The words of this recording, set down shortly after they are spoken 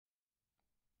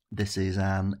This is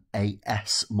an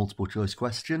AS multiple choice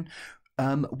question,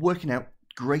 working out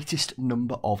greatest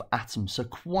number of atoms. So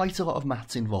quite a lot of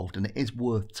maths involved, and it is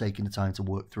worth taking the time to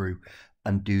work through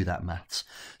and do that maths.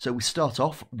 So we start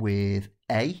off with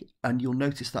A, and you'll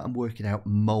notice that I'm working out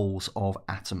moles of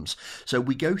atoms. So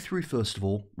we go through, first of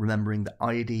all, remembering that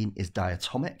iodine is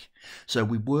diatomic. So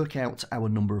we work out our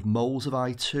number of moles of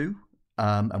I2,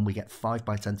 and we get 5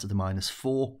 by 10 to the minus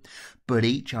 4, but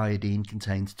each iodine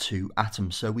contains 2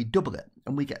 atoms, so we double it,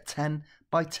 and we get 10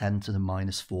 by 10 to the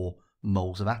minus 4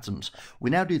 moles of atoms. We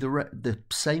now do the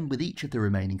same with each of the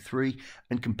remaining 3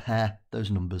 and compare those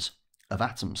numbers of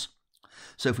atoms.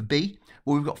 So for B,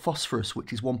 well, we've got phosphorus,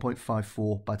 which is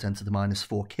 1.54 by 10 to the minus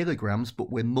 4 kilograms,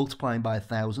 but we're multiplying by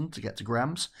 1,000 to get to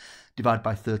grams. Divide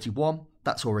by 31,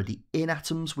 that's already in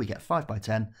atoms. We get 5 by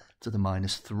 10 to the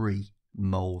minus 3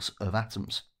 moles of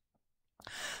atoms.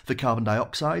 For carbon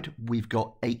dioxide, we've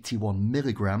got 81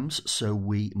 milligrams, so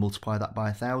we multiply that by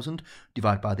 1,000,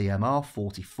 divide by the MR,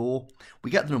 44. We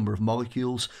get the number of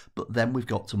molecules, but then we've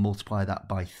got to multiply that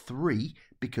by 3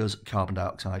 because carbon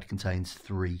dioxide contains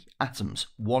 3 atoms,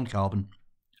 1 carbon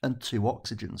and 2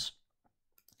 oxygens.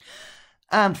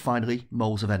 And finally,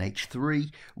 moles of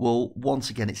NH3, well, once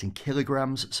again, it's in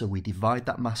kilograms, so we divide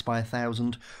that mass by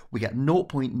 1,000. We get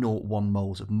 0.01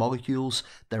 moles of molecules.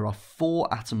 There are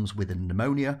 4 atoms within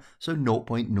pneumonia, so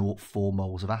 0.04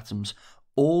 moles of atoms.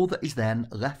 All that is then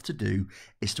left to do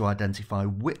is to identify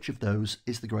which of those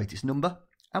is the greatest number,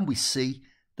 and we see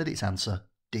that it's answer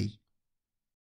D.